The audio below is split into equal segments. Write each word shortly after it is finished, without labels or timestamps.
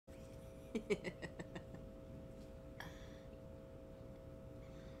Good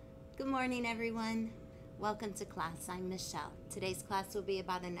morning, everyone. Welcome to class. I'm Michelle. Today's class will be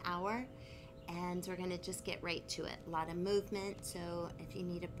about an hour, and we're going to just get right to it. A lot of movement, so if you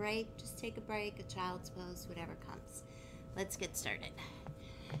need a break, just take a break, a child's pose, whatever comes. Let's get started.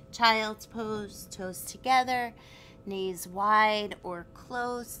 Child's pose, toes together, knees wide or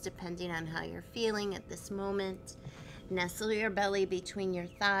close, depending on how you're feeling at this moment. Nestle your belly between your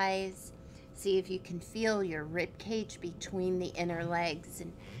thighs. See if you can feel your rib cage between the inner legs,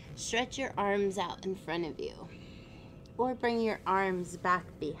 and stretch your arms out in front of you, or bring your arms back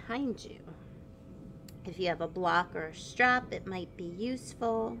behind you. If you have a block or a strap, it might be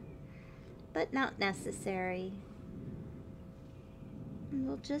useful, but not necessary. And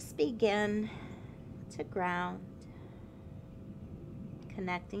we'll just begin to ground,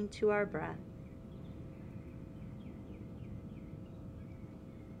 connecting to our breath.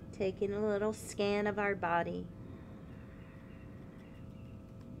 Taking a little scan of our body.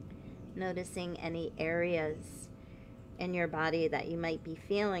 Noticing any areas in your body that you might be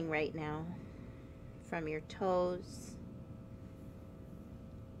feeling right now. From your toes,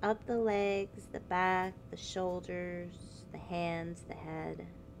 up the legs, the back, the shoulders, the hands, the head.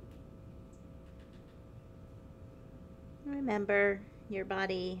 Remember, your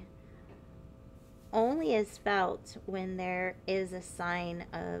body only is felt when there is a sign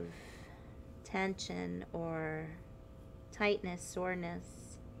of tension or tightness,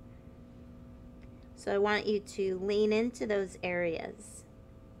 soreness. So I want you to lean into those areas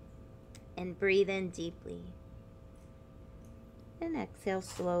and breathe in deeply. And exhale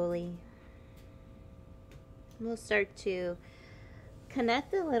slowly. We'll start to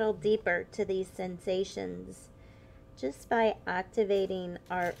connect a little deeper to these sensations just by activating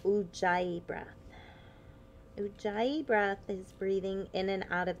our Ujjayi breath. Ujjayi breath is breathing in and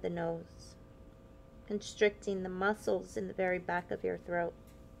out of the nose, constricting the muscles in the very back of your throat.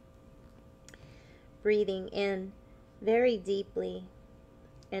 Breathing in very deeply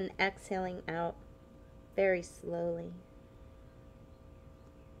and exhaling out very slowly.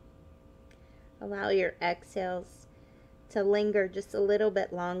 Allow your exhales to linger just a little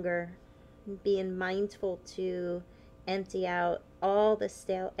bit longer, being mindful to empty out all the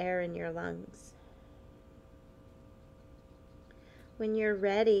stale air in your lungs. When you're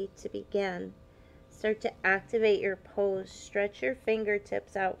ready to begin, start to activate your pose. Stretch your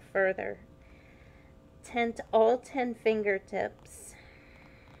fingertips out further. Tent all 10 fingertips.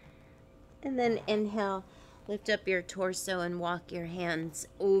 And then inhale, lift up your torso and walk your hands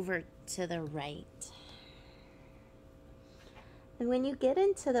over to the right. And when you get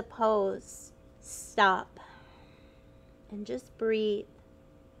into the pose, stop and just breathe.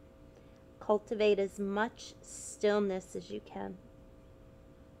 Cultivate as much stillness as you can.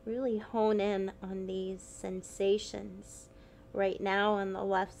 Really hone in on these sensations right now on the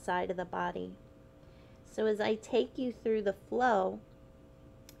left side of the body. So as I take you through the flow,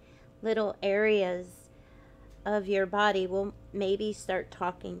 little areas of your body will maybe start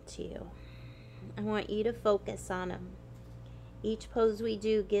talking to you. I want you to focus on them. Each pose we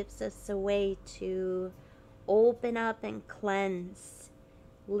do gives us a way to open up and cleanse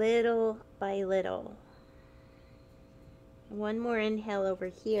little by little. One more inhale over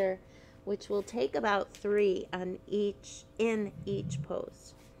here, which will take about 3 in each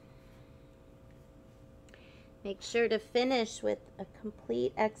pose. Make sure to finish with a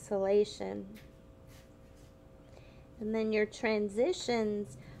complete exhalation. And then your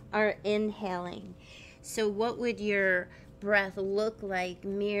transitions are inhaling. So what would your breath look like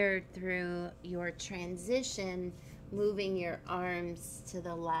mirrored through your transition, moving your arms to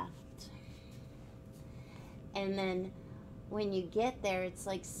the left? And then when you get there, it's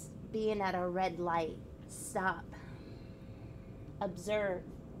like being at a red light. Stop. Observe.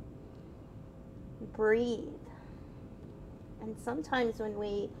 Breathe. And sometimes when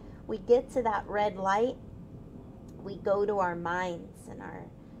we get to that red light, we go to our minds and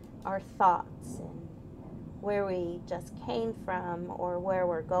our thoughts and where we just came from or where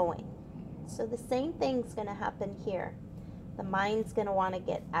we're going. So the same thing's going to happen here. The mind's going to want to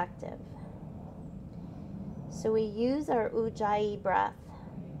get active. So we use our Ujjayi breath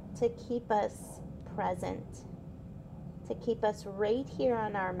to keep us present, to keep us right here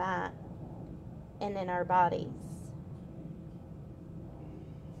on our mat and in our bodies.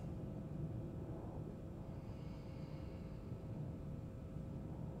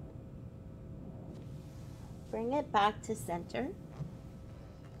 Bring it back to center.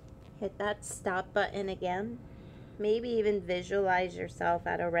 Hit that stop button again. Maybe even visualize yourself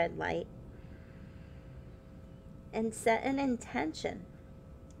at a red light. And set an intention.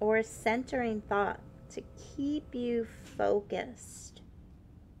 or a centering thought to keep you focused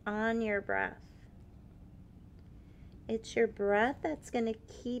on your breath. It's your breath that's going to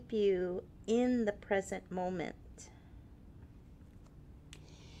keep you in the present moment.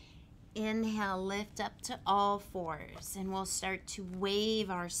 Inhale, lift up to all fours, and we'll start to wave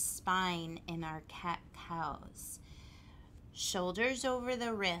our spine in our cat-cows. Shoulders over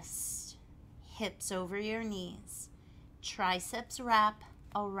the wrists, hips over your knees, triceps wrap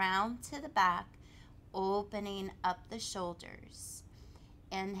around to the back, opening up the shoulders.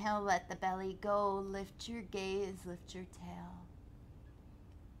 Inhale, let the belly go, lift your gaze, lift your tail.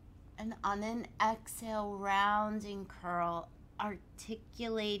 And on an exhale, round and curl,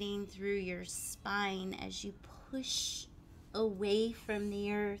 articulating through your spine as you push away from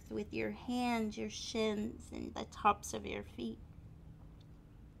the earth with your hands, your shins, and the tops of your feet.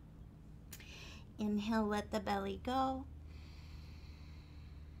 Inhale, let the belly go.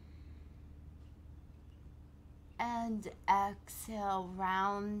 And exhale,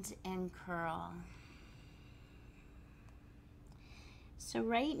 round and curl. So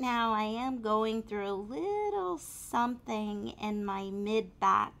right now I am going through a little something in my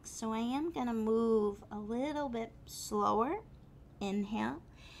mid-back. So I am going to move a little bit slower. Inhale.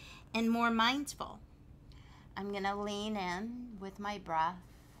 And more mindful. I'm going to lean in with my breath.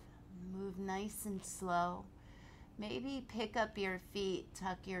 Move nice and slow. Maybe pick up your feet,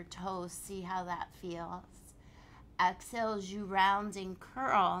 tuck your toes, see how that feels. Exhale as you round and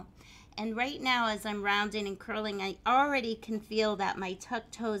curl. And right now as I'm rounding and curling, I already can feel that my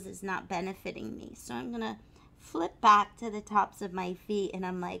tucked toes is not benefiting me. So I'm going to flip back to the tops of my feet and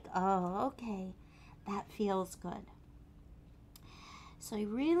I'm like, oh, okay, that feels good. So I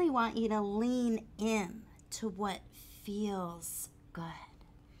really want you to lean in to what feels good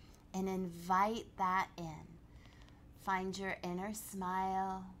and invite that in. Find your inner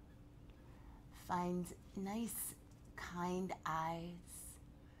smile. Find nice, kind eyes.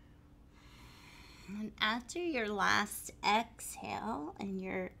 And after your last exhale and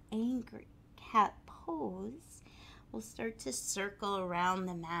your angry cat pose, we'll start to circle around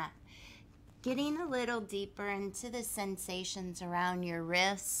the mat, getting a little deeper into the sensations around your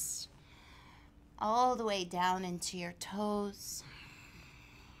wrists, all the way down into your toes.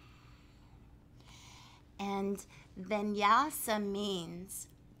 And vinyasa means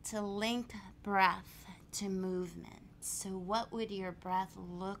to link breath to movement. So what would your breath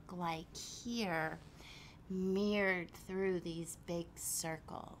look like here, mirrored through these big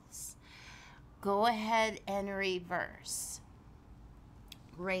circles? Go ahead and reverse.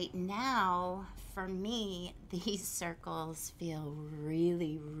 Right now, for me, these circles feel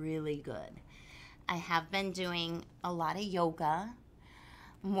really, really good. I have been doing a lot of yoga,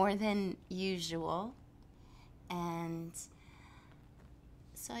 more than usual, and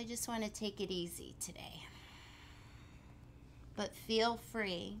so I just want to take it easy today. But feel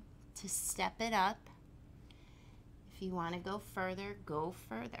free to step it up. If you want to go further, go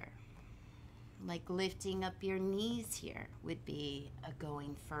further. Like lifting up your knees here would be a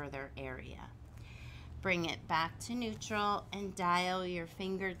going further area. Bring it back to neutral and dial your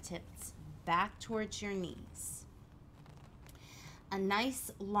fingertips back towards your knees. A nice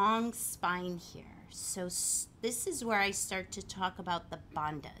long spine here. So this is where I start to talk about the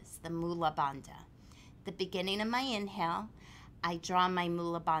bandhas, the Mula Bandha. The beginning of my inhale, I draw my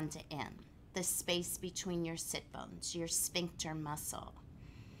Mula Bandha in, the space between your sit bones, your sphincter muscle.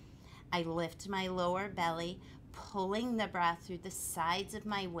 I lift my lower belly, pulling the breath through the sides of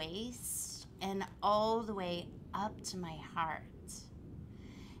my waist and all the way up to my heart.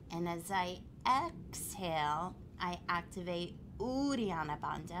 And as I exhale, I activate Uddiyana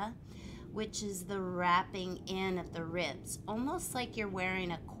Bandha, which is the wrapping in of the ribs, almost like you're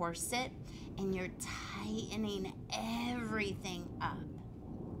wearing a corset and you're tightening everything up.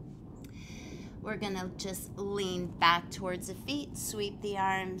 We're gonna just lean back towards the feet, sweep the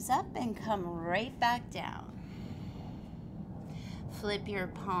arms up and come right back down. Flip your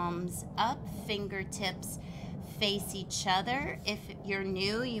palms up, fingertips face each other. If you're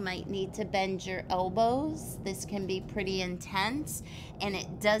new, you might need to bend your elbows. This can be pretty intense, and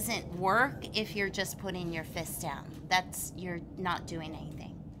it doesn't work if you're just putting your fists down. You're not doing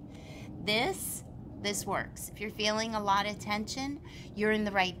anything. This works. If you're feeling a lot of tension, you're in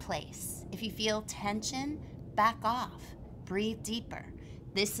the right place. If you feel tension, back off. Breathe deeper.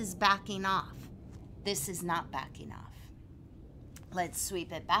 This is backing off. This is not backing off. Let's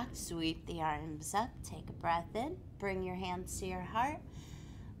sweep it back. Sweep the arms up. Take a breath in. Bring your hands to your heart.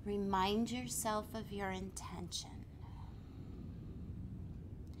 Remind yourself of your intention.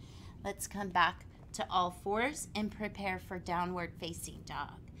 Let's come back to all fours and prepare for downward facing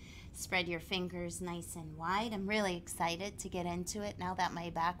dog. Spread your fingers nice and wide. I'm really excited to get into it now that my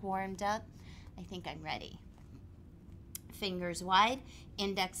back warmed up. I think I'm ready. Fingers wide,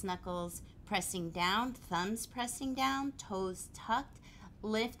 index knuckles pressing down, thumbs pressing down, toes tucked.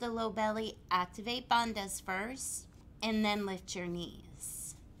 Lift the low belly, activate bandhas first, and then lift your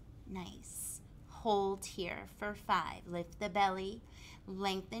knees. Nice. Hold here for 5. Lift the belly,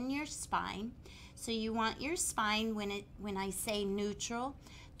 lengthen your spine. So you want your spine, when I say neutral,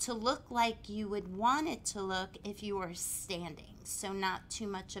 to look like you would want it to look if you were standing. So not too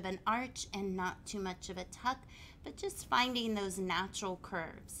much of an arch and not too much of a tuck, but just finding those natural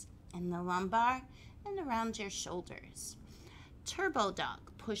curves in the lumbar and around your shoulders. Turbo dog.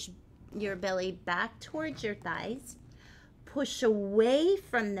 Push your belly back towards your thighs. Push away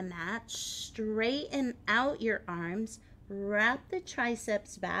from the mat. Straighten out your arms. Wrap the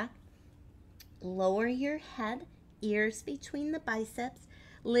triceps back. Lower your head, ears between the biceps.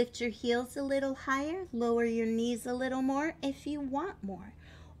 Lift your heels a little higher. Lower your knees a little more if you want more.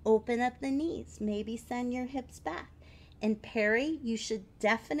 Open up the knees. Maybe send your hips back. In Perry, you should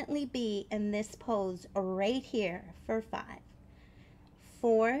definitely be in this pose right here for 5,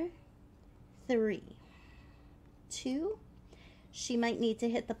 4, 3, 2. She might need to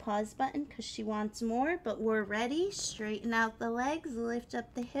hit the pause button because she wants more, but we're ready. Straighten out the legs, lift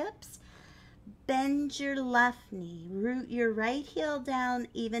up the hips. Bend your left knee. Root your right heel down.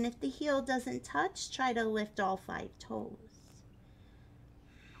 Even if the heel doesn't touch, try to lift all 5 toes.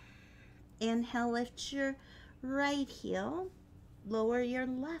 Inhale, lift your right heel. Lower your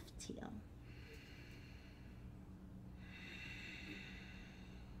left heel.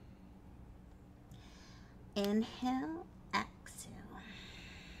 Inhale, exhale.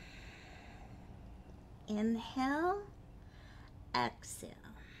 Inhale, exhale.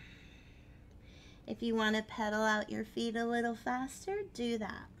 If you want to pedal out your feet a little faster, do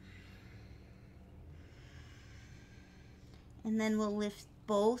that. And then we'll lift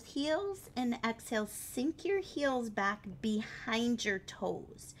both heels and exhale. Sink your heels back behind your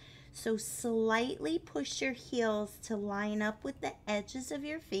toes. So slightly push your heels to line up with the edges of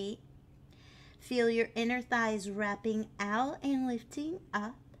your feet. Feel your inner thighs wrapping out and lifting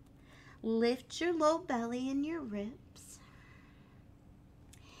up. Lift your low belly and your ribs.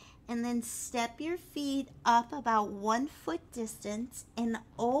 And then step your feet up about 1 foot distance and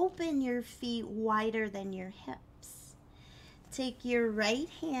open your feet wider than your hips. Take your right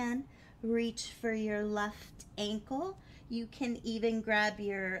hand, reach for your left ankle. You can even grab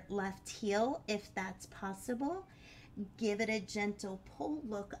your left heel if that's possible. Give it a gentle pull.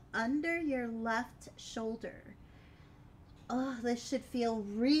 Look under your left shoulder. Oh, this should feel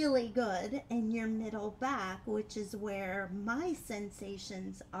really good in your middle back, which is where my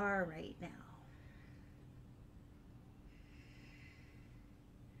sensations are right now.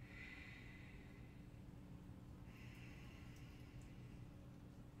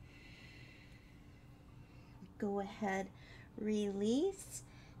 Go ahead, release.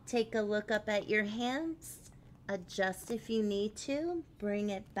 Take a look up at your hands. Adjust if you need to. Bring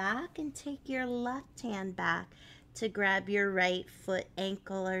it back and take your left hand back to grab your right foot,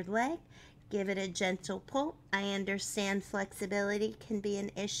 ankle, or leg. Give it a gentle pull. I understand flexibility can be an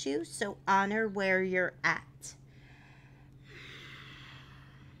issue, so honor where you're at.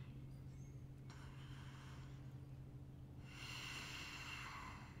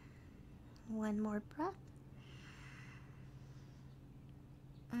 One more breath.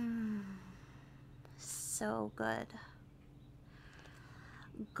 So good.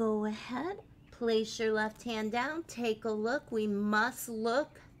 Go ahead. Place your left hand down. Take a look. We must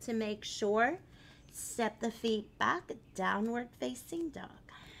look to make sure. Step the feet back. Downward facing dog.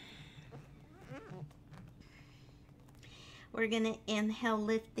 We're going to inhale,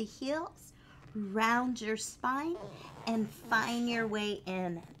 lift the heels, round your spine, and find your way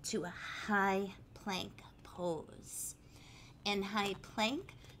in to a high plank pose. In high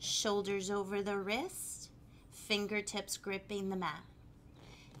plank, shoulders over the wrist, fingertips gripping the mat.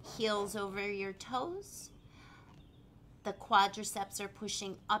 Heels over your toes. The quadriceps are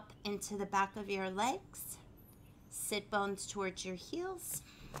pushing up into the back of your legs. Sit bones towards your heels.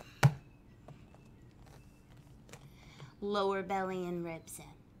 Lower belly and ribs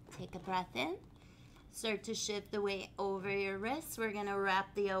in. Take a breath in. Start to shift the weight over your wrists. We're going to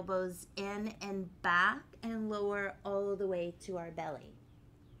wrap the elbows in and back and lower all the way to our belly.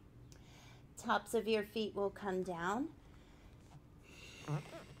 Tops of your feet will come down.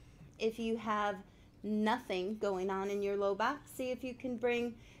 If you have nothing going on in your low back, see if you can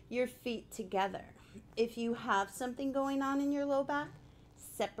bring your feet together. If you have something going on in your low back,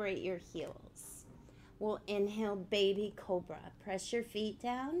 separate your heels. We'll inhale baby cobra. Press your feet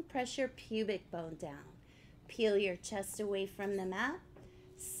down, press your pubic bone down. Peel your chest away from the mat.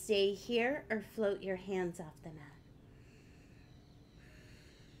 Stay here or float your hands off the mat.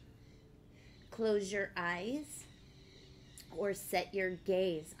 Close your eyes or set your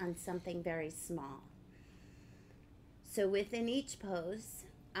gaze on something very small. So within each pose,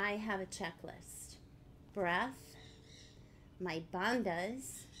 I have a checklist. Breath, my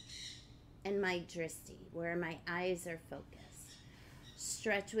bandhas, and my drishti, where my eyes are focused.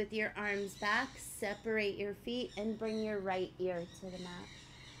 Stretch with your arms back, separate your feet, and bring your right ear to the mat.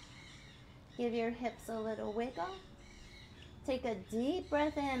 Give your hips a little wiggle. Take a deep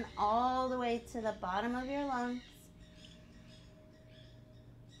breath in all the way to the bottom of your lungs.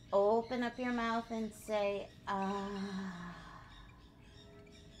 Open up your mouth and say, ah.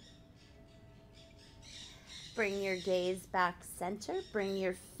 Bring your gaze back center. Bring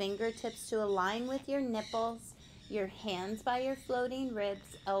your fingertips to align with your nipples. Your hands by your floating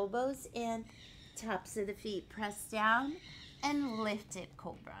ribs. Elbows in. Tops of the feet press down. And lifted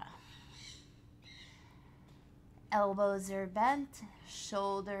cobra. Elbows are bent.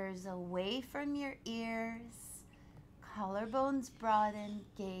 Shoulders away from your ears. Collarbones broaden.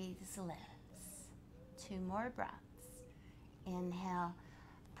 Gaze lifts. 2 more breaths. Inhale.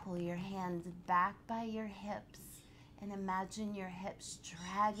 Pull your hands back by your hips and imagine your hips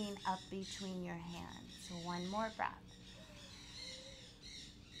dragging up between your hands. So 1 more breath.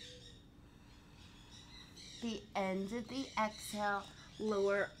 The end of the exhale,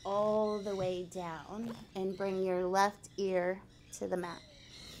 lower all the way down and bring your left ear to the mat.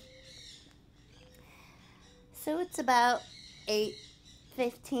 So it's about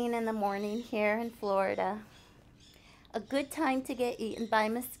 8:15 in the morning here in Florida. A good time to get eaten by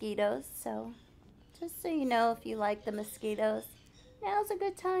mosquitoes, so just so you know, if you like the mosquitoes, now's a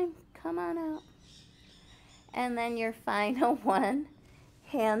good time. Come on out. And then your final one,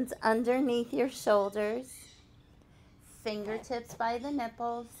 hands underneath your shoulders, fingertips by the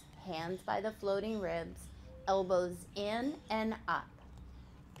nipples, hands by the floating ribs, elbows in and up.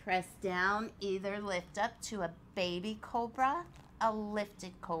 Press down, either lift up to a baby cobra, a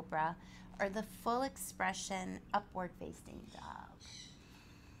lifted cobra, or the full expression upward facing dog.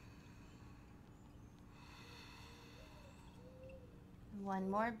 One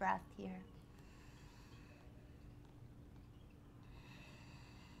more breath here.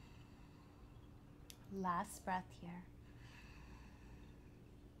 Last breath here.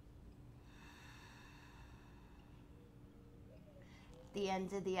 The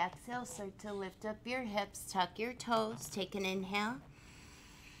end of the exhale, start to lift up your hips, tuck your toes, take an inhale.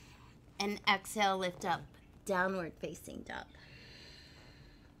 And exhale, lift up, downward facing dog.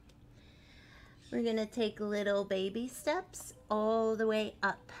 We're gonna take little baby steps all the way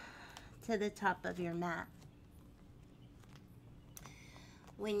up to the top of your mat.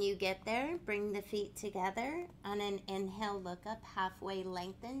 When you get there, bring the feet together. On an inhale, look up, halfway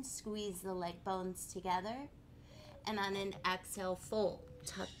lengthen, squeeze the leg bones together. And on an exhale, fold,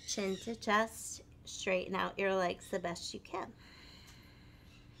 tuck chin to chest, straighten out your legs the best you can.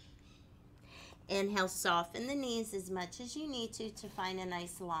 Inhale, soften the knees as much as you need to find a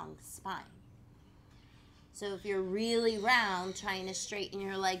nice long spine. So if you're really round, trying to straighten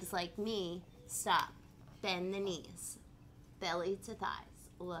your legs like me, stop. Bend the knees, belly to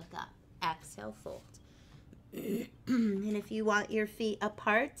thighs, look up, exhale, fold. And if you want your feet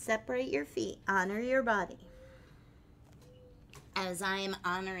apart, separate your feet, honor your body. As I am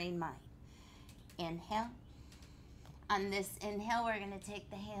honoring mine. Inhale. On this inhale, we're going to take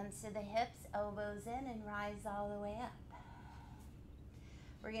the hands to the hips, elbows in, and rise all the way up.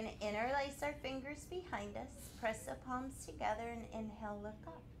 We're going to interlace our fingers behind us, press the palms together, and inhale, look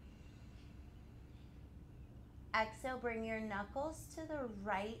up. Exhale, bring your knuckles to the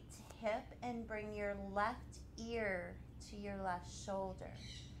right hip and bring your left ear to your left shoulder.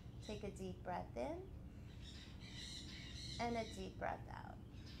 Take a deep breath in and a deep breath out.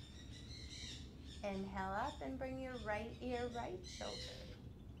 Inhale up and bring your right ear, right shoulder.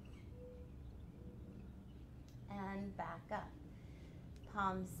 And back up.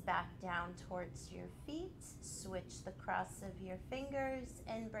 Palms back down towards your feet. Switch the cross of your fingers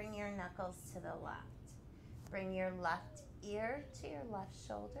and bring your knuckles to the left. Bring your left ear to your left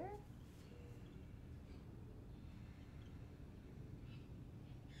shoulder.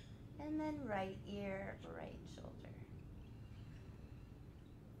 And then right ear, right shoulder.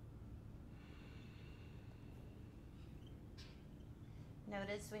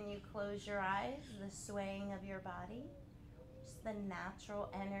 Notice when you close your eyes, the swaying of your body, just the natural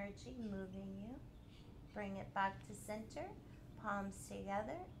energy moving you. Bring it back to center. palms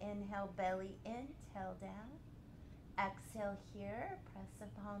together. Inhale, belly in, tail down. Exhale here, press the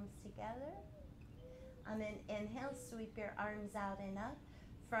palms together. On an inhale, sweep your arms out and up.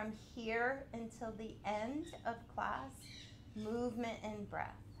 From here until the end of class, movement and breath.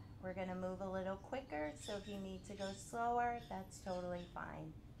 We're going to move a little quicker, so if you need to go slower, that's totally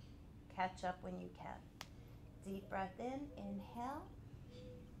fine. Catch up when you can. Deep breath in, inhale.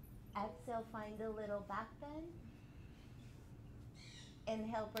 Exhale, find a little back bend.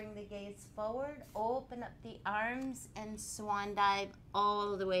 Inhale, bring the gaze forward. Open up the arms and swan dive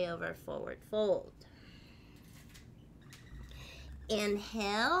all the way over, forward fold.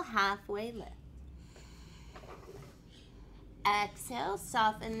 Inhale, halfway lift. Exhale,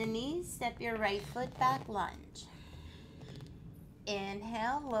 soften the knees, step your right foot back, lunge.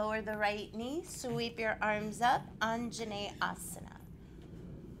 Inhale, lower the right knee, sweep your arms up, Anjaneyasana.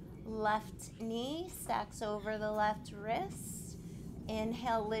 Left knee stacks over the left wrist.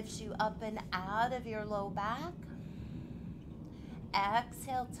 Inhale, lifts you up and out of your low back.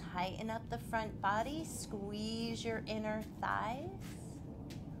 Exhale, tighten up the front body, squeeze your inner thighs.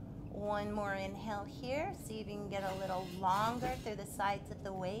 One more inhale here, see if you can get a little longer through the sides of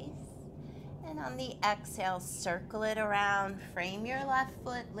the waist. And on the exhale, circle it around, frame your left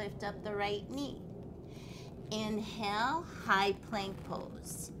foot, lift up the right knee. Inhale, high plank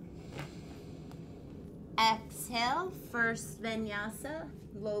pose. Exhale, first vinyasa,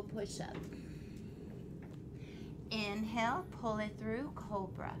 low push-up. Inhale, pull it through,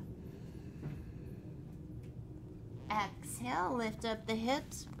 cobra. Exhale, lift up the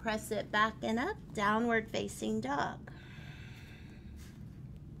hips, press it back and up, downward facing dog.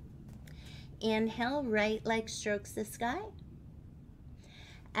 Inhale, right leg strokes the sky.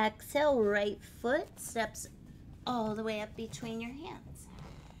 Exhale, right foot steps all the way up between your hands.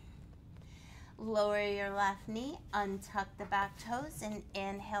 Lower your left knee, untuck the back toes, and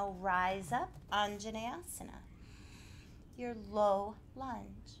inhale, rise up, Anjaneyasana. Your low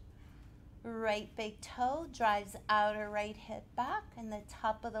lunge. Right big toe drives outer right hip back and the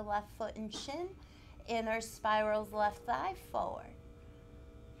top of the left foot and shin. Inner spirals left thigh forward.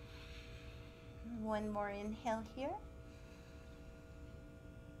 One more inhale here.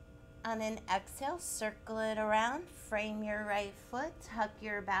 On an exhale, circle it around, frame your right foot, tuck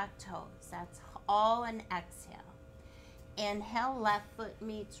your back toes. That's all an exhale. Inhale, left foot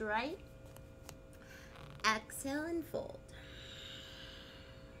meets right. Exhale and fold.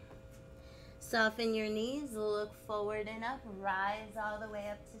 Soften your knees, look forward and up, rise all the way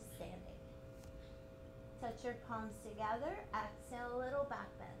up to standing. Touch your palms together, exhale, a little back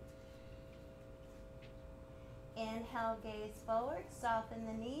bend. Inhale, gaze forward, soften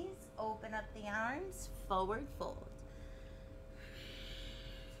the knees, open up the arms, forward fold.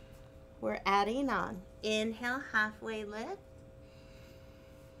 We're adding on. Inhale, halfway lift.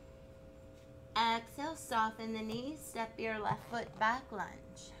 Exhale, soften the knees, step your left foot back,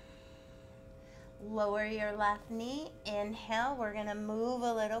 lunge. Lower your left knee, inhale, we're gonna move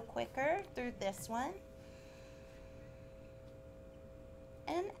a little quicker through this one.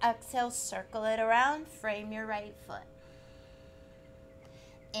 And exhale, circle it around, frame your right foot.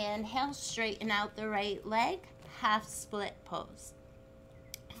 Inhale, straighten out the right leg, half split pose.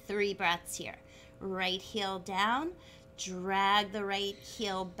 3 breaths here. Right heel down, drag the right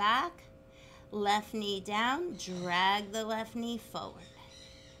heel back, left knee down, drag the left knee forward.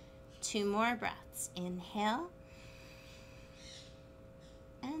 2 more breaths. Inhale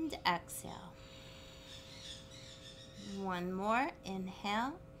and exhale. 1 more.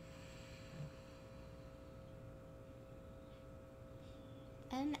 Inhale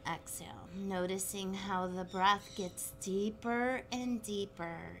and exhale. Noticing how the breath gets deeper and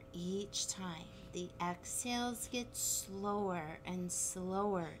deeper each time. The exhales get slower and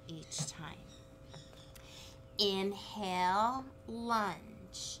slower each time. Inhale,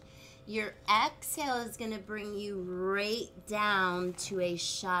 lunge. Your exhale is going to bring you right down to a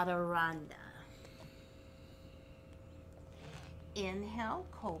chaturanga. Inhale,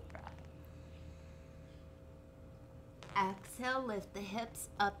 cobra. Exhale, lift the hips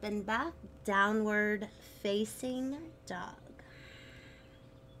up and back, downward facing dog.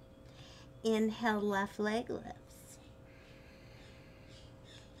 Inhale, left leg lifts.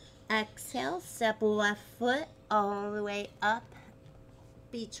 Exhale, step left foot all the way up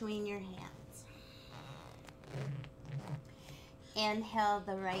between your hands. Inhale,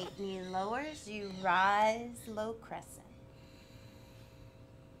 the right knee lowers, you rise, low crescent.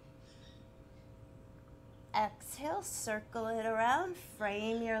 Exhale, circle it around,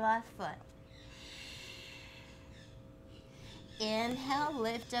 frame your left foot. Inhale,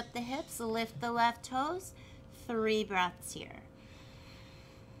 lift up the hips, lift the left toes. 3 breaths here.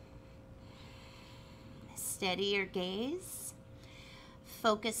 Steady your gaze.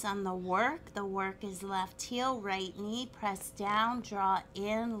 Focus on the work. The work is left heel, right knee. Press down, draw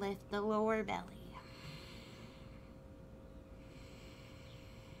in, lift the lower belly.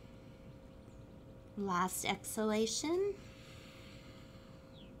 Last exhalation.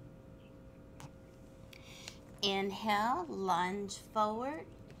 Inhale, lunge forward.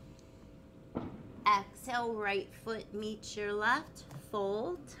 Exhale, right foot meets your left,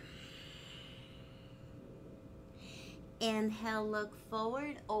 fold. Inhale, look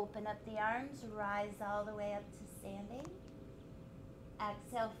forward, open up the arms, rise all the way up to standing.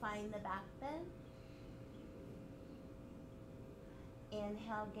 Exhale, find the back bend.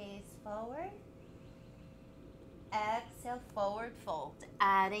 Inhale, gaze forward. Exhale, forward fold,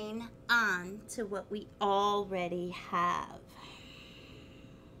 adding on to what we already have.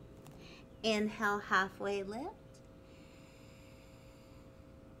 Inhale, halfway lift.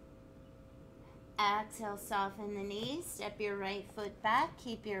 Exhale, soften the knees. Step your right foot back.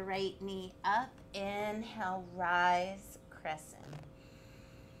 Keep your right knee up. Inhale, rise, crescent.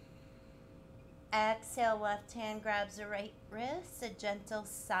 Exhale, left hand grabs the right wrist. A gentle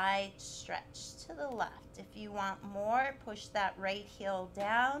side stretch to the left. If you want more, push that right heel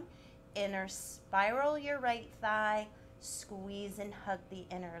down. Inner spiral your right thigh. Squeeze and hug the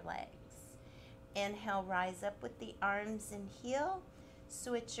inner legs. Inhale, rise up with the arms and heel.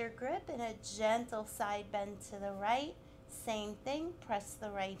 Switch your grip and a gentle side bend to the right. Same thing, press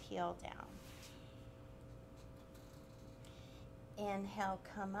the right heel down. Inhale,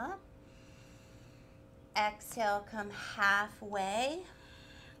 come up. Exhale, come halfway.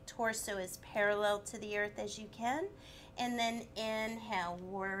 Torso is parallel to the earth as you can. And then inhale,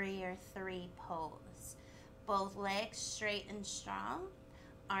 warrior three pose. Both legs straight and strong.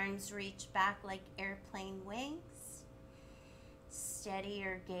 Arms reach back like airplane wings. Steady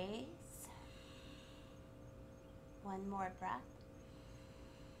your gaze. One more breath.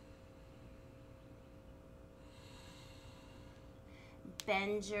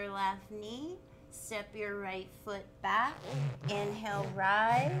 Bend your left knee. Step your right foot back. Inhale,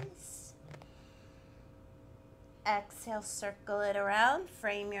 rise. Exhale, circle it around.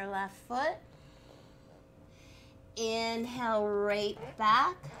 Frame your left foot. Inhale, right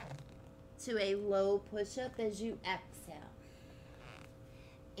back to a low push-up as you exhale.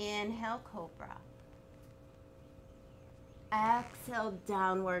 Inhale, cobra. Exhale,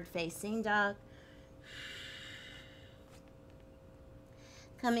 downward facing dog.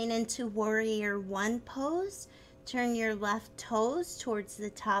 Coming into warrior one pose, turn your left toes towards the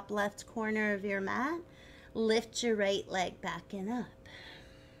top left corner of your mat. Lift your right leg back and up.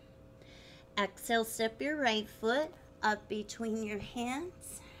 Exhale, step your right foot up between your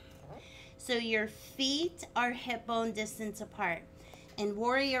hands. So your feet are hip bone distance apart. In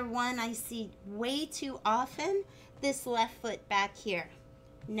warrior one, I see way too often this left foot back here.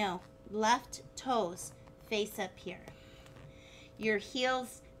 No, left toes face up here. Your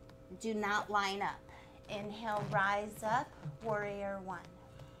heels do not line up. Inhale, rise up, warrior one.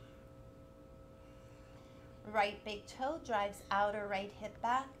 Right big toe drives outer right hip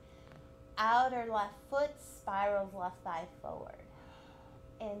back. Outer left foot spirals left thigh forward.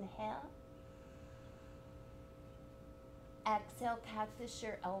 Inhale. Exhale, cactus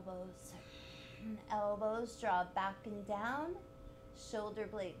your elbows. Elbows draw back and down. Shoulder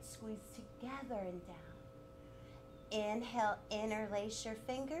blades squeeze together and down. Inhale, interlace your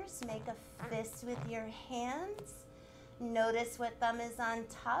fingers. Make a fist with your hands. Notice what thumb is on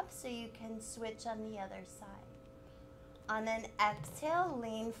top so you can switch on the other side. On an exhale,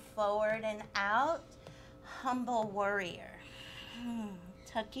 lean forward and out. Humble warrior.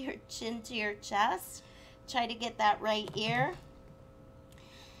 Tuck your chin to your chest. Try to get that right ear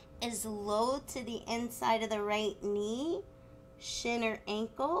as low to the inside of the right knee, shin or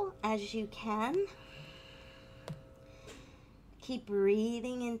ankle as you can. Keep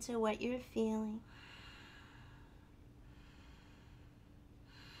breathing into what you're feeling.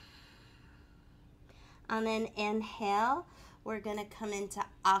 On an inhale, we're going to come into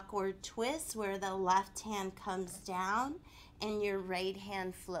awkward twist where the left hand comes down and your right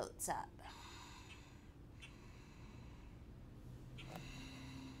hand floats up.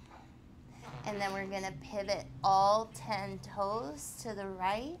 And then we're going to pivot all 10 toes to the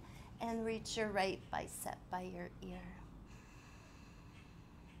right and reach your right bicep by your ear.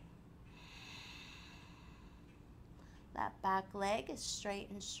 That back leg is straight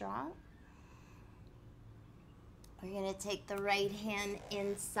and strong. We're going to take the right hand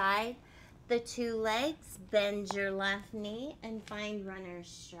inside the two legs, bend your left knee, and find runner's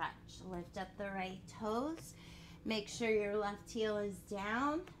stretch. Lift up the right toes. Make sure your left heel is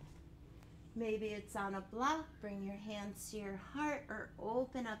down. Step your right foot back. Inhale, warrior one. Exhale, Maybe it's on a block. Bring your hands to your heart or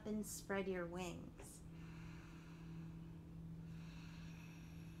open up and spread your wings.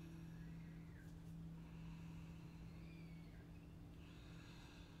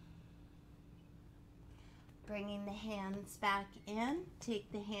 Bringing the hands back in.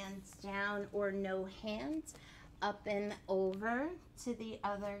 Take the hands down or no hands. Up and over to the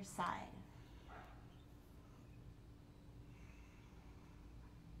other side.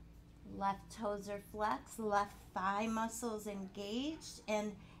 Left toes are flexed, left thigh muscles engaged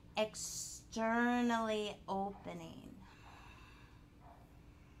and externally opening.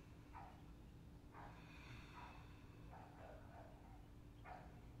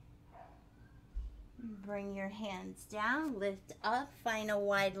 Bring your hands down, lift up, find a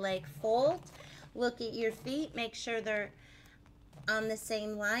wide leg fold. Look at your feet, make sure they're on the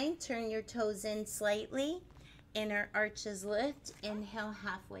same line. Turn your toes in slightly. Inner arches lift. Inhale,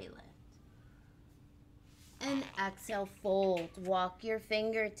 halfway lift. And exhale, fold. Walk your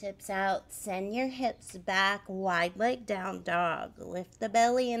fingertips out. Send your hips back. Wide leg down dog. Lift the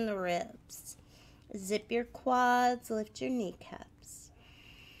belly and the ribs. Zip your quads. Lift your kneecaps.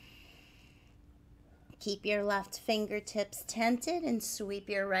 Keep your left fingertips tented and sweep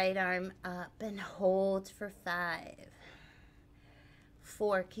your right arm up and hold for 5.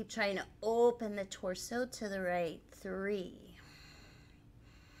 4. Keep trying to open the torso to the right. 3.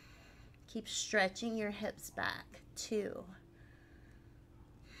 Keep stretching your hips back. 2.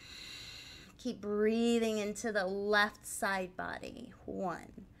 Keep breathing into the left side body. 1.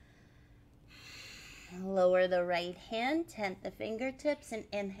 Lower the right hand, tent the fingertips, and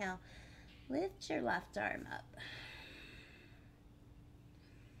inhale. Lift your left arm up.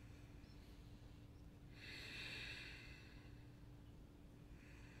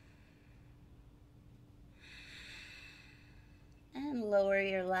 And lower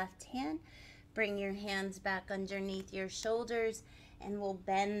your left hand. Bring your hands back underneath your shoulders and we'll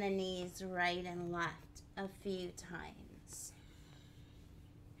bend the knees right and left a few times.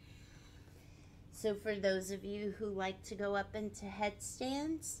 So for those of you who like to go up into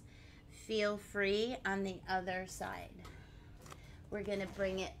headstands, feel free on the other side. We're going to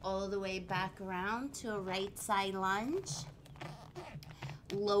bring it all the way back around to a right side lunge.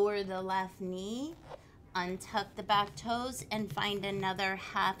 Lower the left knee, untuck the back toes, and find another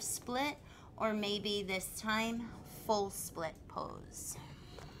half split, or maybe this time full split pose.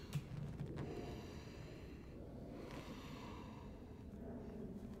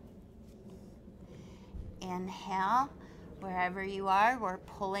 Inhale. Wherever you are, we're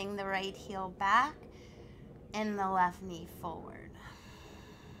pulling the right heel back and the left knee forward.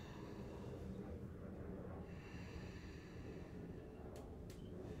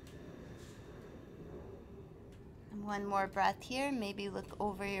 And one more breath here. Maybe look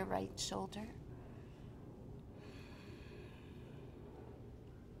over your right shoulder.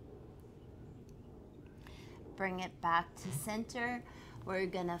 Bring it back to center. We're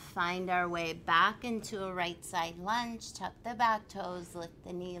gonna find our way back into a right side lunge. Tuck the back toes, lift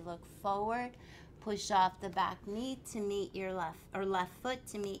the knee, look forward. Push off the back knee to meet your left foot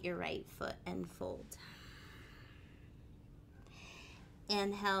to meet your right foot and fold.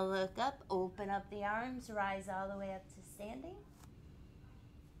 Inhale, look up, open up the arms, rise all the way up to standing.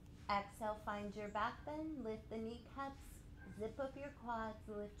 Exhale, find your back bend, lift the kneecaps, zip up your quads,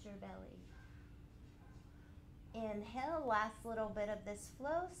 lift your belly. Inhale, last little bit of this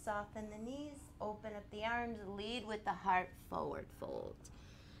flow, soften the knees, open up the arms, lead with the heart, forward fold.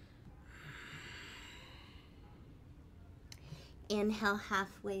 Inhale,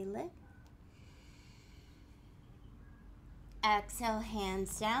 halfway lift. Exhale,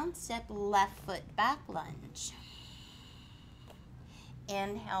 hands down, step left foot back, lunge.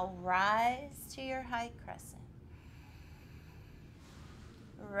 Inhale, rise to your high crescent.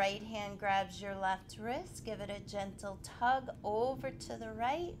 Right hand grabs your left wrist. Give it a gentle tug over to the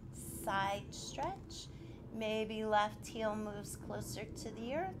right. Side stretch. Maybe left heel moves closer to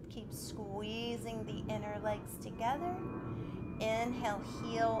the earth. Keep squeezing the inner legs together. Inhale,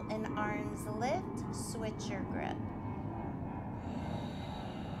 heel and arms lift. Switch your grip.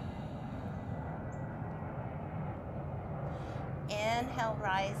 Inhale,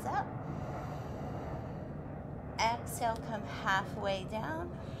 rise up. Exhale, come halfway down.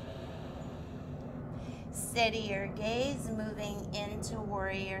 Steady your gaze, moving into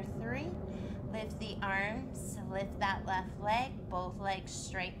warrior 3. Lift the arms, lift that left leg, both legs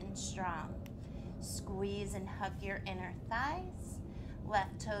straight and strong. Squeeze and hug your inner thighs.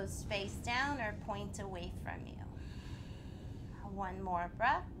 Left toes face down or point away from you. One more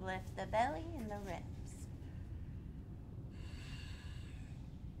breath, lift the belly and the ribs.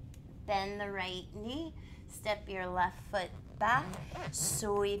 Bend the right knee. Step your left foot back.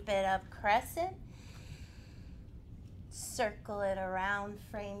 Sweep it up, crescent. Circle it around,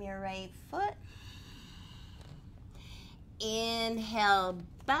 frame your right foot. Inhale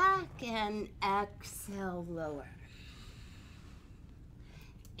back and exhale lower.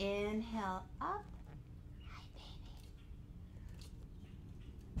 Inhale up. Hi, baby.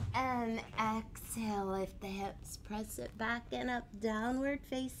 And exhale, lift the hips. Press it back and up, downward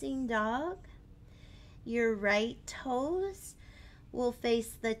facing dog. Your right toes will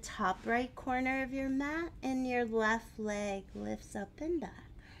face the top right corner of your mat, and your left leg lifts up and back.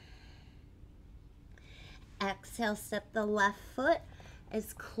 Exhale, step the left foot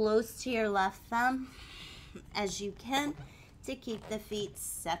as close to your left thumb as you can to keep the feet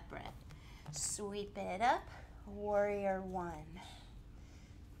separate. Sweep it up, warrior one.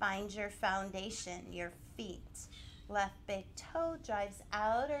 Find your foundation, your feet. Left big toe drives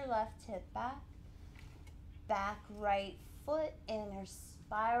outer left hip back. Back right foot, inner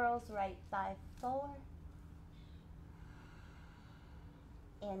spirals, right thigh forward.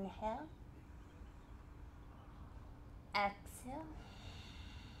 Inhale. Exhale.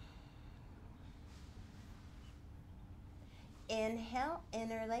 Inhale,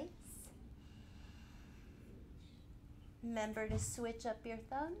 interlace. Remember to switch up your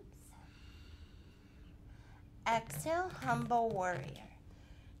thumbs. Exhale, humble warrior.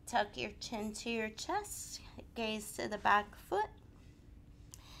 Tuck your chin to your chest. Gaze to the back foot.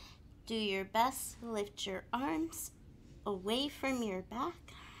 Do your best to lift your arms away from your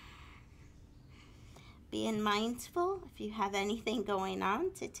back. Being mindful if you have anything going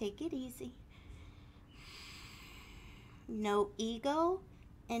on to take it easy. No ego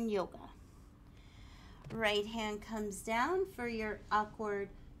in yoga. Right hand comes down for your upward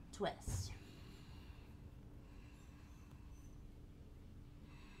twist.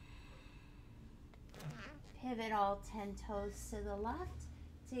 Pivot all 10 toes to the left.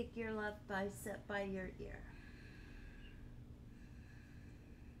 Take your left bicep by your ear.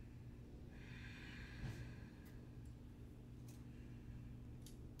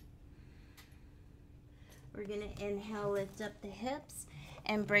 We're going to inhale, lift up the hips,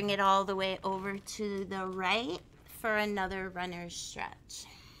 and bring it all the way over to the right for another runner's stretch.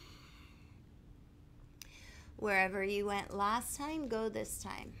 Wherever you went last time, go this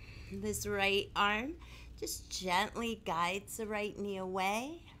time. This right arm just gently guides the right knee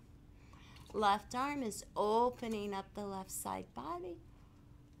away. Left arm is opening up the left side body.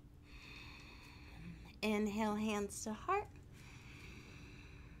 Inhale, hands to heart.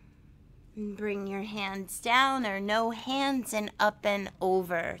 And bring your hands down or no hands and up and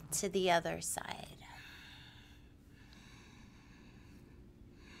over to the other side.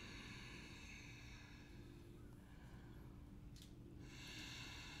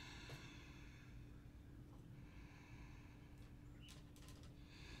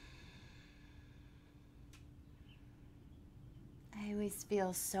 I always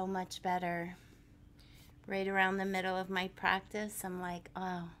feel so much better. Right around the middle of my practice, I'm like,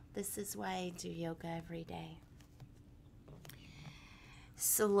 oh, this is why I do yoga every day.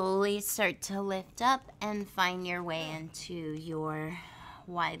 Slowly start to lift up and find your way into your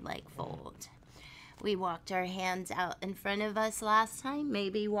wide leg fold. We walked our hands out in front of us last time.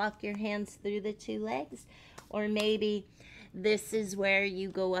 Maybe walk your hands through the two legs, or maybe this is where you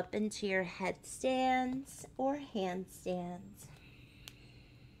go up into your headstands or handstands.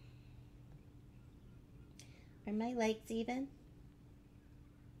 Are my legs even?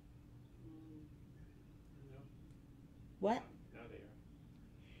 No. What? Now they are.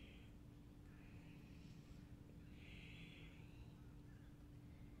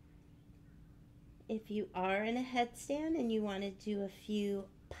 If you are in a headstand and you want to do a few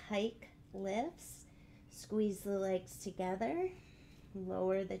pike lifts, squeeze the legs together,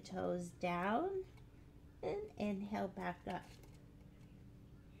 lower the toes down, and inhale back up.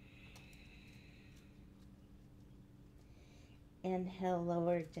 Inhale,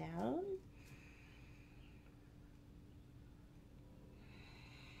 lower down.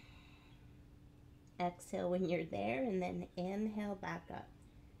 Exhale when you're there, and then inhale back up.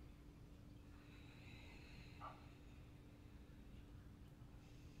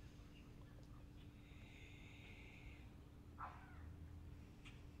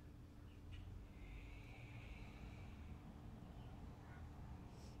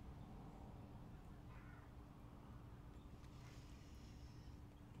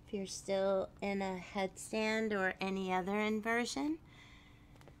 If you're still in a headstand or any other inversion,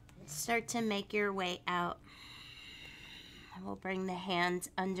 start to make your way out. We'll bring the hands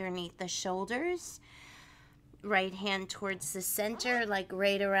underneath the shoulders. right hand towards the center, like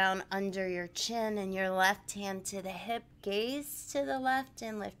right around under your chin, and your left hand to the hip. Gaze to the left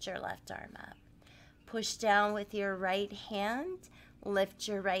and lift your left arm up. Push down with your right hand, lift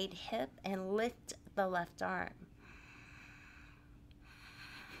your right hip, and lift the left arm.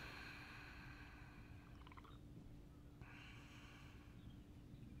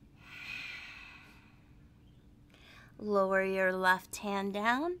 Lower your left hand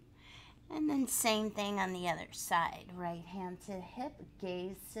down, and then same thing on the other side. Right hand to the hip,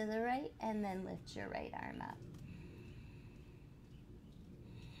 gaze to the right, and then lift your right arm up.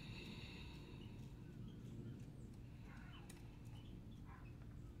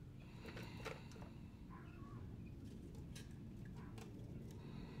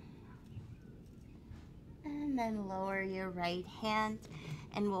 And then lower your right hand,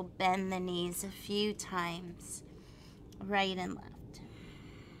 and we'll bend the knees a few times, right and left.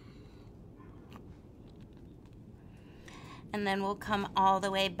 And then we'll come all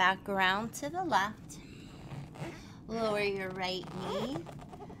the way back around to the left. Lower your right knee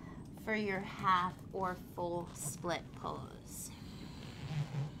for your half or full split pose.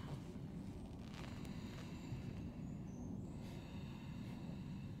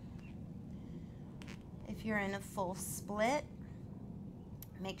 If you're in a full split,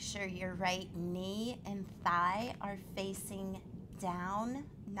 make sure your right knee and thigh are facing down,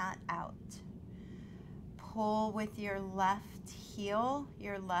 not out. Pull with your left heel,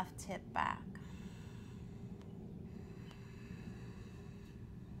 your left hip back.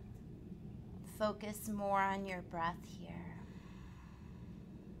 Focus more on your breath here.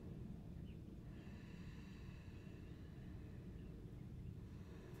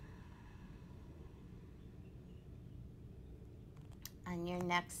 On your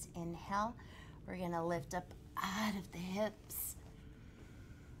next inhale, we're going to lift up out of the hips.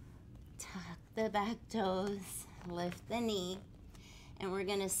 Tuck the back toes, lift the knee, and we're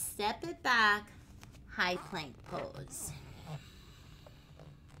going to step it back, high plank pose.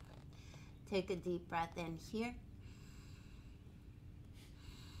 Take a deep breath in here.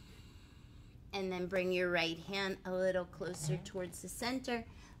 And then bring your right hand a little closer towards the center.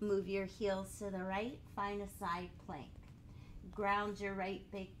 Move your heels to the right, find a side plank. Ground your right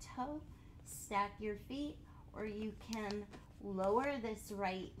big toe, stack your feet, or you can lower this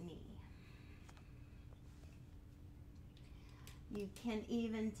right knee. You can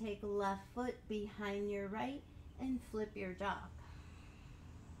even take left foot behind your right and flip your dog.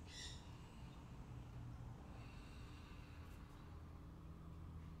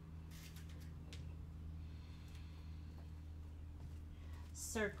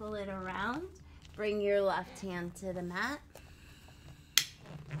 Circle it around. Bring your left hand to the mat.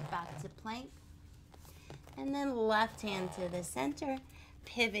 Back to plank. And then left hand to the center.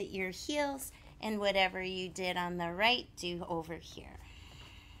 Pivot your heels. And whatever you did on the right, do over here.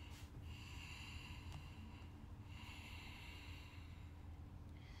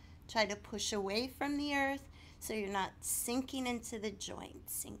 Try to push away from the earth so you're not sinking into the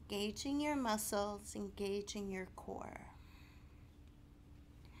joints. Engaging your muscles, engaging your core.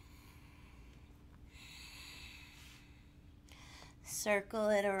 Circle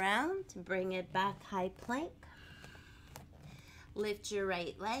it around, bring it back high plank. Lift your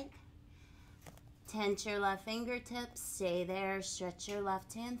right leg. Tense your left fingertips, stay there, stretch your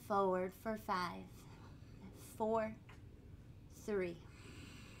left hand forward for 5, 4, 3,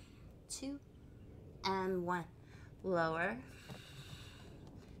 2, and 1. Lower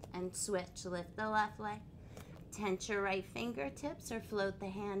and switch. Lift the left leg. Tense your right fingertips or float the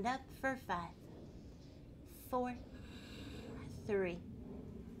hand up for 5, 4, 3,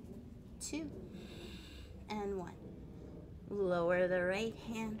 2, and 1. Lower the right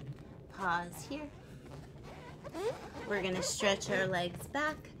hand. Pause here. We're going to stretch our legs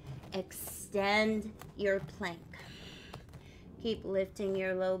back. Extend your plank. Keep lifting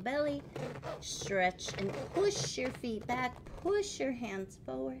your low belly. Stretch and push your feet back. Push your hands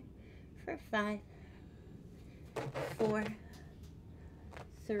forward for 5, 4,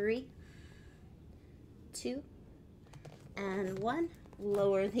 3, 2, and 1.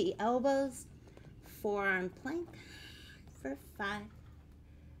 Lower the elbows. Forearm plank for 5,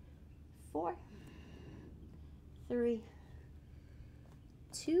 4, 3,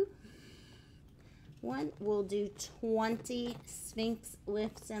 2, 1. We'll do 20 Sphinx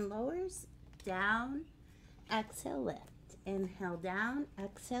lifts and lowers. Down, exhale, lift. Inhale, down,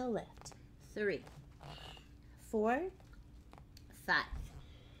 exhale, lift. 3, 4, 5,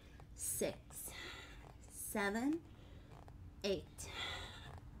 6, 7, 8,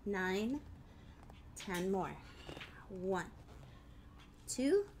 9, 10 more. 1,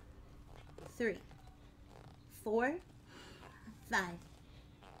 2, 3, 4, 5,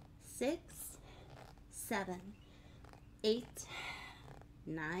 6, 7, 8,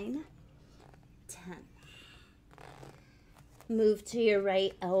 9, 10. Move to your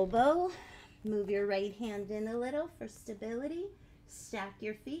right elbow. Move your right hand in a little for stability. Stack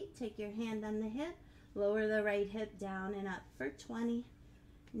your feet. Take your hand on the hip. Lower the right hip down and up for 20,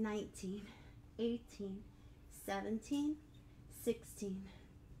 19, 18, 17, 16,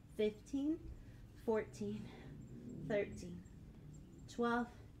 15, 14, 13, 12,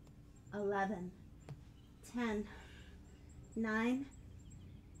 11, 10, 9,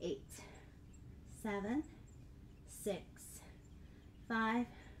 8, 7, 6, 5,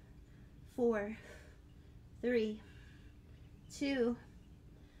 4, 3, 2,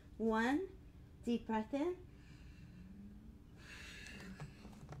 1. Deep breath in.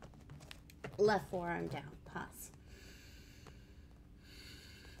 Left forearm down. Pause.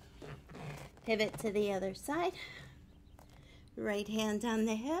 Pivot to the other side. Right hand on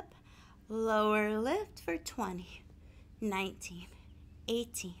the hip. Lower lift for 20, 19,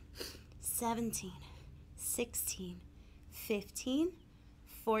 18, 17, 16, 15,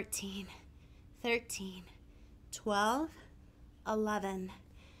 14, 13, 12, 11,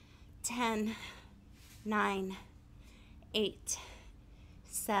 10, 9, 8,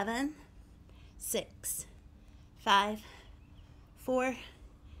 7, 6, 5, 4,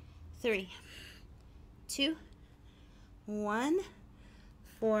 3, 2, 1.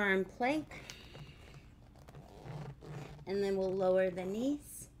 Forearm plank. And then we'll lower the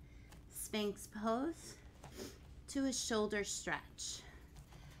knees. Sphinx pose to a shoulder stretch.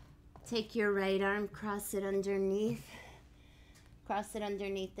 Take your right arm, cross it underneath. Cross it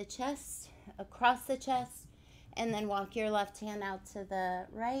underneath the chest, across the chest, and then walk your left hand out to the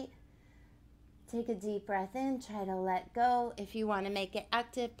right. Take a deep breath in, try to let go. If you want to make it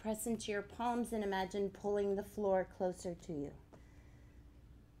active, press into your palms and imagine pulling the floor closer to you.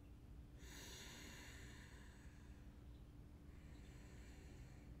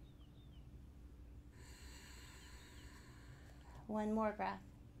 One more breath.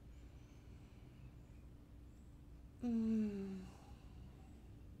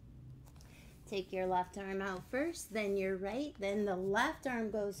 Take your left arm out first, then your right, then the left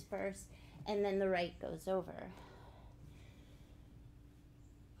arm goes first, and then the right goes over.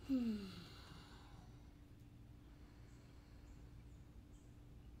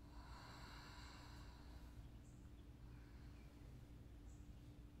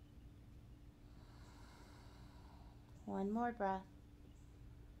 One more breath.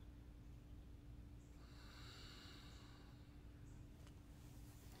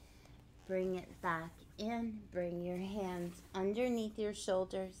 Bring it back in. Bring your hands underneath your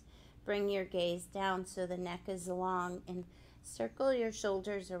shoulders. Bring your gaze down so the neck is long and circle your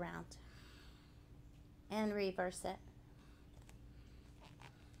shoulders around. And reverse it.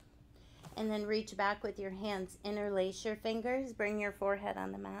 And then reach back with your hands. Interlace your fingers. Bring your forehead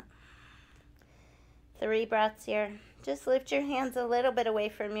on the mat. 3 breaths here. Just lift your hands a little bit away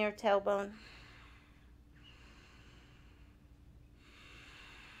from your tailbone.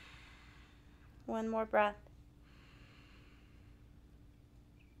 One more breath.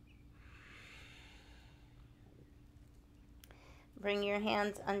 Bring your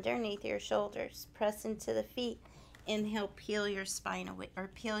hands underneath your shoulders. Press into the feet. Inhale, peel your spine away, or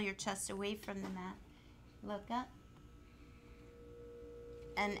peel your chest away from the mat. Look up.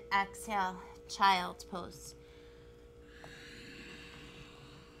 And exhale, child's pose.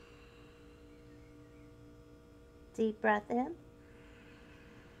 Deep breath in.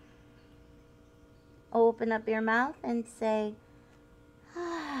 Open up your mouth and say,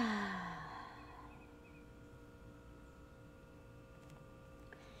 ah.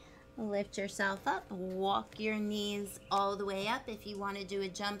 Lift yourself up. Walk your knees all the way up. If you want to do a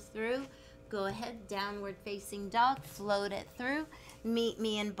jump through, go ahead. Downward facing dog. Float it through. Meet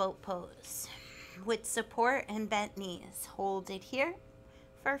me in boat pose. With support and bent knees. Hold it here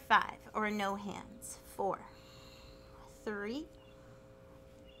for 5 or no hands. 4, 3,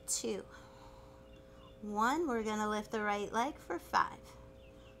 2, 1. We're going to lift the right leg for 5,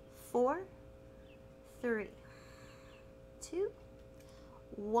 4, 3, 2,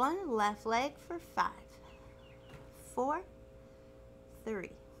 1. Left leg for 5, 4,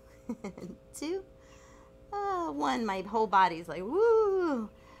 3, 2, 1. My whole body's like, woo.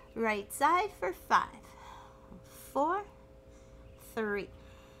 Right side for 5, 4, 3,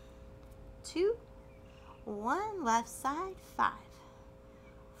 2, 1. Left side, 5,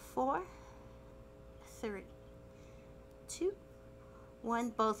 4, 3, 2, 1.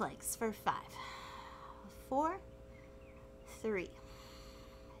 Both legs for 5, 4, 3,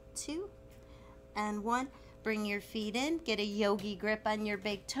 2, and 1. Bring your feet in, get a yogi grip on your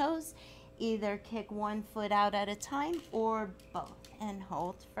big toes. Either kick one foot out at a time or both. And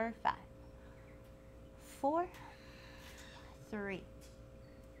hold for 5, 4, 3,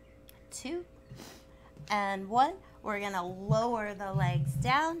 2, and 1. We're going to lower the legs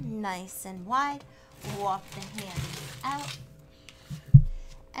down nice and wide. Walk the hands out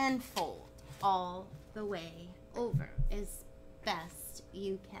and fold all the way over as best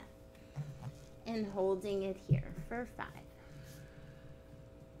you can. And holding it here for 5,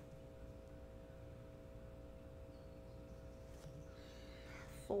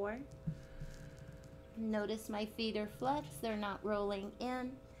 4. Notice my feet are flexed. They're not rolling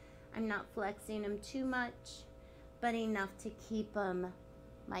in. I'm not flexing them too much, but enough to keep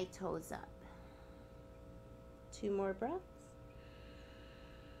my toes up. 2 more breaths.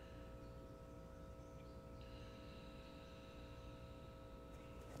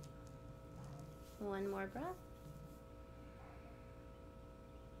 One more breath.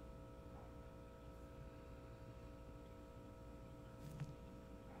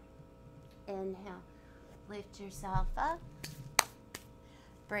 Inhale. Lift yourself up.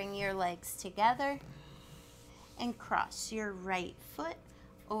 Bring your legs together and cross your right foot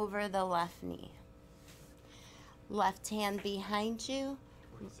over the left knee. Left hand behind you.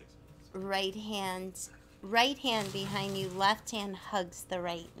 Right hand behind you. Left hand hugs the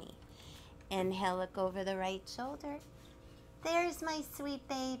right knee. Inhale, look over the right shoulder. There's my sweet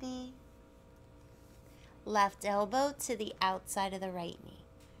baby. Left elbow to the outside of the right knee.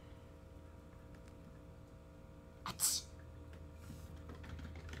 Achoo.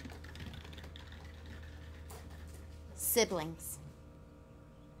 Siblings.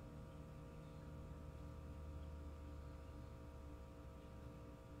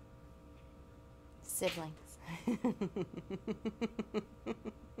 Siblings.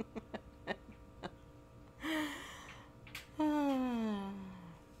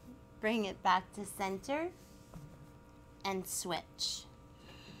 Bring it back to center and switch.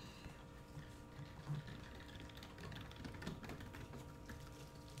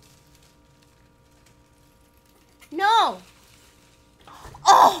 No!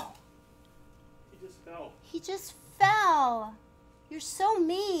 Oh! He just fell. He just fell. You're so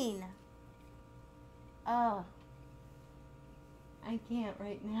mean. Oh. I can't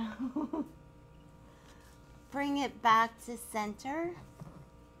right now. Bring it back to center.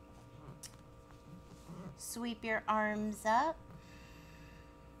 Sweep your arms up.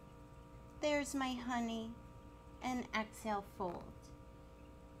 There's my honey. And exhale, fold.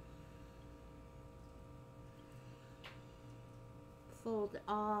 Fold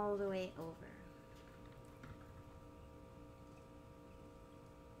all the way over.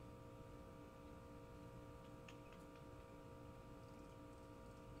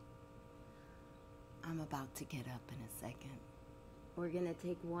 I'm about to get up in a second. We're gonna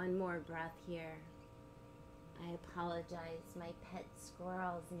take one more breath here. I apologize, my pet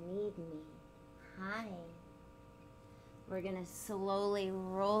squirrels need me. Hi. We're gonna slowly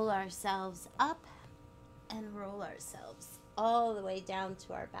roll ourselves up and roll ourselves all the way down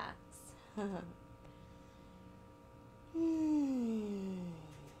to our backs.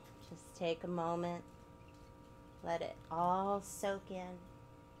 Just take a moment. Let it all soak in.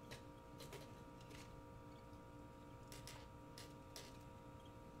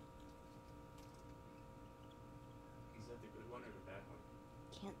 Is that the good one or the bad one?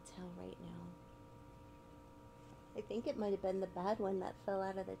 Can't tell right now. I think it might have been the bad one that fell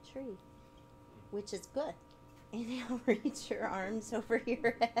out of the tree, which is good. Inhale, reach your arms over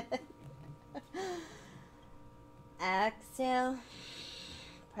your head. Exhale,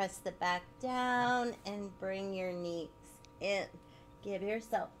 press the back down and bring your knees in. Give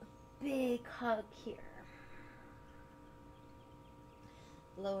yourself a big hug here.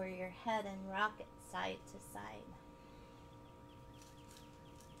 Lower your head and rock it side to side.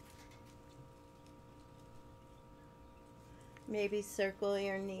 Maybe circle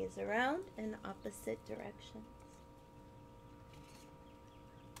your knees around in opposite directions.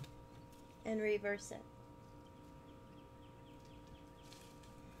 And reverse it.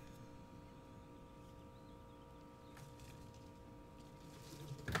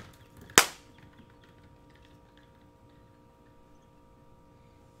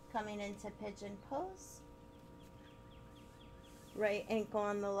 Coming into pigeon pose. Right ankle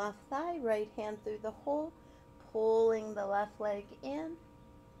on the left thigh, right hand through the hole, pulling the left leg in.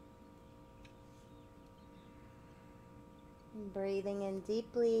 Breathing in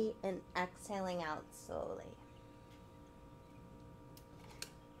deeply and exhaling out slowly.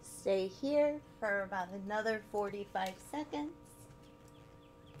 Stay here for about another 45 seconds.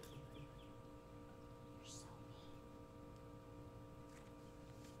 You're so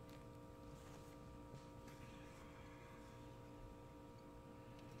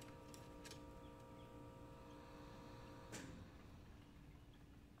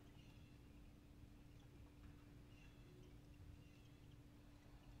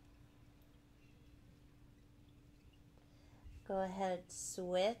Go ahead,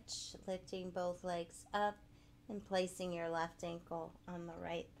 switch, lifting both legs up and placing your left ankle on the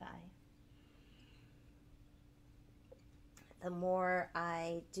right thigh. The more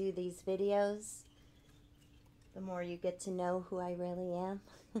I do these videos, the more you get to know who I really am.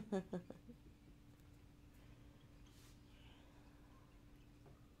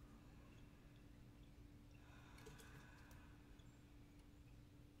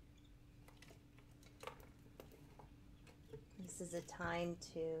 This is a time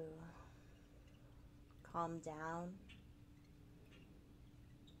to calm down,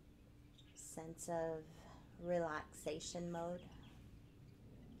 sense of relaxation mode.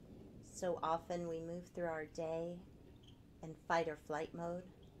 So often we move through our day in fight or flight mode,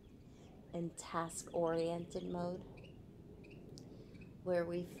 in task-oriented mode, where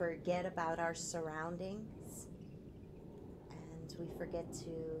we forget about our surroundings and we forget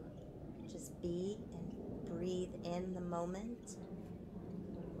to just be and breathe in the moment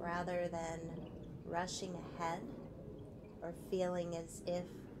rather than rushing ahead or feeling as if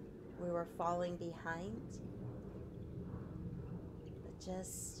we were falling behind, but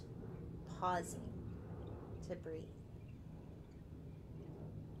just pausing to breathe.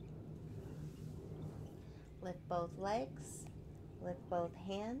 Lift both legs, lift both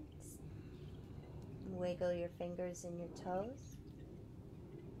hands, and wiggle your fingers and your toes.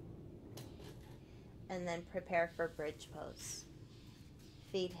 And then prepare for bridge pose.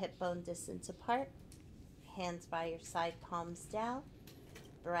 Feet hip bone distance apart, hands by your side, palms down.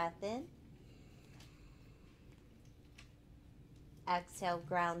 Breath in. Exhale,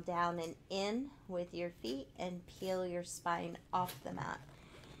 ground down and in with your feet and peel your spine off the mat.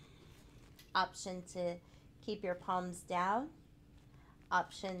 Option to keep your palms down.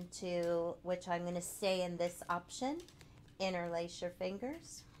 Option to, which I'm going to say in this option, interlace your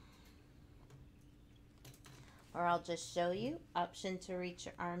fingers. Or I'll just show you. Option to reach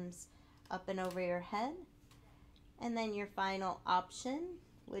your arms up and over your head. And then your final option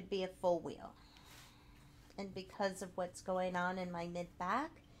would be a full wheel. And because of what's going on in my mid-back,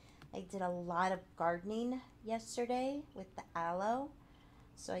 I did a lot of gardening yesterday with the aloe.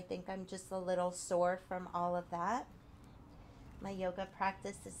 So I think I'm just a little sore from all of that. My yoga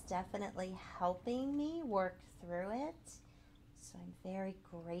practice is definitely helping me work through it. So I'm very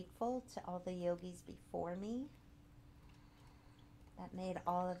grateful to all the yogis before me that made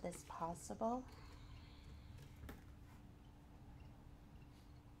all of this possible.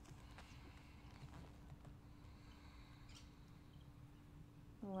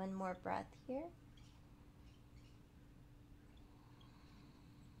 One more breath here.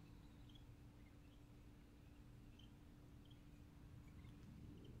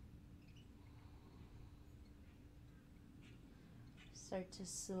 Start to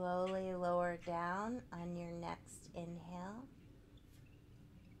slowly lower down on your next inhale.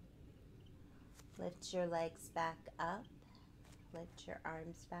 Lift your legs back up. Lift your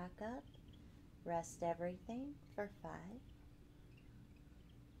arms back up. Rest everything for 5,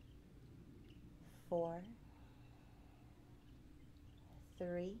 4,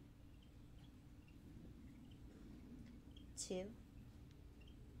 3, 2.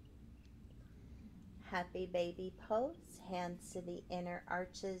 Happy baby pose. Hands to the inner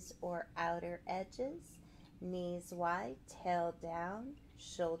arches or outer edges. Knees wide, tail down,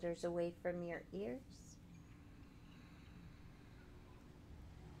 shoulders away from your ears.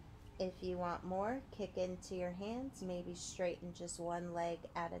 If you want more, kick into your hands. Maybe straighten just one leg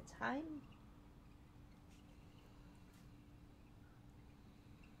at a time.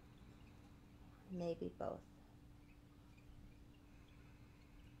 Maybe both.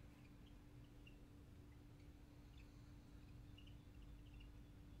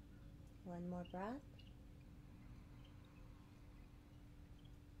 One more breath.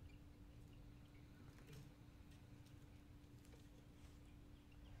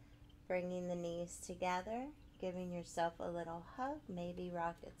 Bringing the knees together, giving yourself a little hug, maybe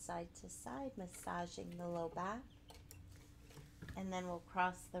rock it side to side, massaging the low back. And then we'll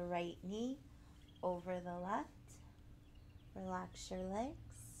cross the right knee over the left. Relax your legs.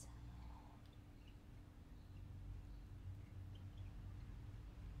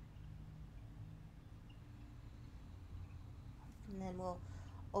 And then we'll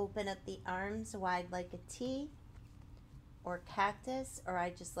open up the arms wide like a T or cactus, or I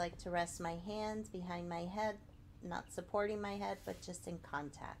just like to rest my hands behind my head, not supporting my head, but just in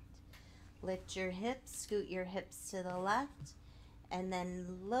contact. Lift your hips, scoot your hips to the left, and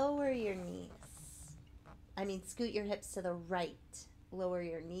then lower your knees. Scoot your hips to the right, lower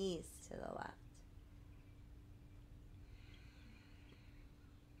your knees to the left.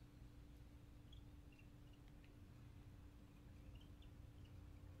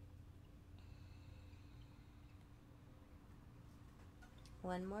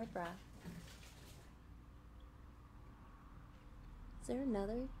 one more breath. Is there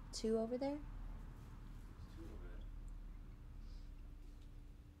another 2 over there? There's 2 over there.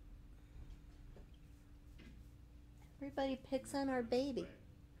 Everybody picks on our baby.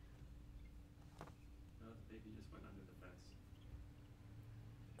 No, the baby just went under the fence.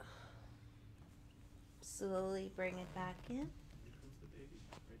 Slowly bring it back in. Here comes the baby,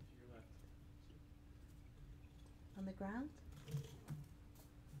 right to your left. On the ground.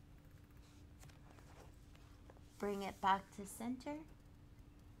 Bring it back to center.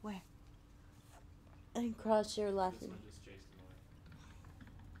 Where? And cross your left This one just chased him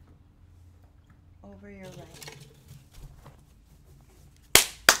away. over your right.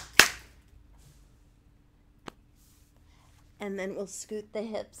 And then we'll scoot the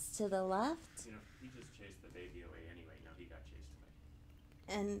hips to the left You know, he just chased the baby away anyway. Now he got chased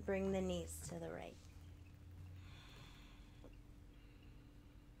away. and bring the knees to the right.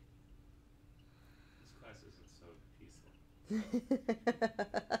 This class isn't so peaceful.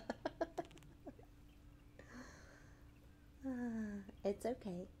 It's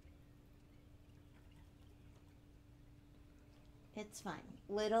okay. It's fine.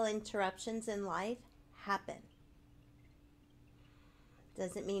 Little interruptions in life happen.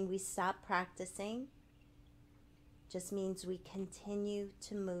 Doesn't mean we stop practicing. Just means we continue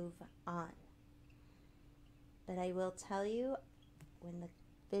to move on. But I will tell you, when the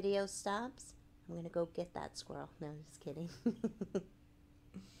video stops, I'm going to go get that squirrel. No, just kidding.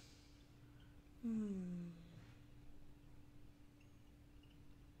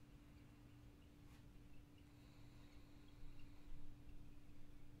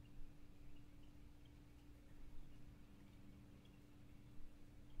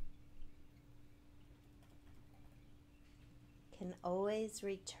 Can always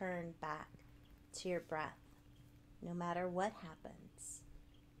return back to your breath, no matter what happens,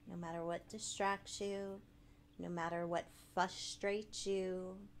 no matter what distracts you, no matter what frustrates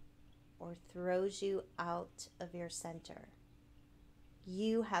you or throws you out of your center.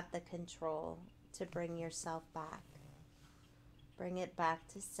 You have the control to bring yourself back. Bring it back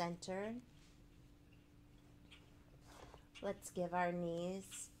to center. Let's give our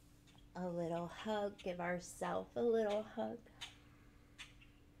knees a little hug, give ourselves a little hug.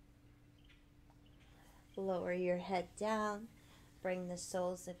 Lower your head down. Bring the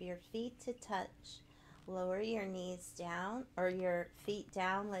soles of your feet to touch. Lower your knees down, or your feet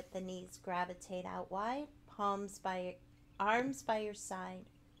down. Let the knees gravitate out wide. Arms by your side.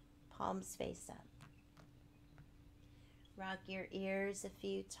 Palms face up. Rock your ears a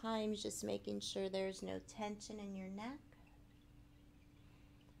few times, just making sure there's no tension in your neck.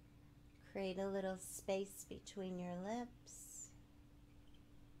 Create a little space between your lips.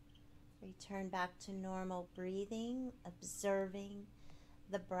 Return back to normal breathing, observing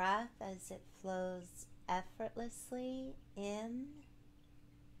the breath as it flows effortlessly in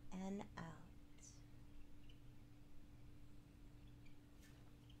and out.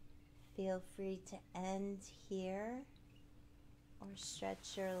 Feel free to end here or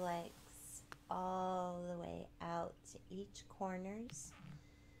stretch your legs all the way out to each corners,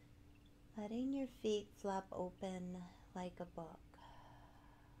 letting your feet flap open like a book.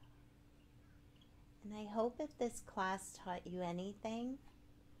 And I hope if this class taught you anything,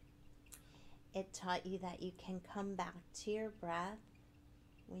 it taught you that you can come back to your breath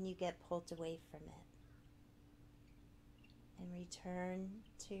when you get pulled away from it and return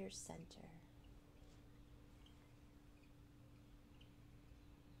to your center.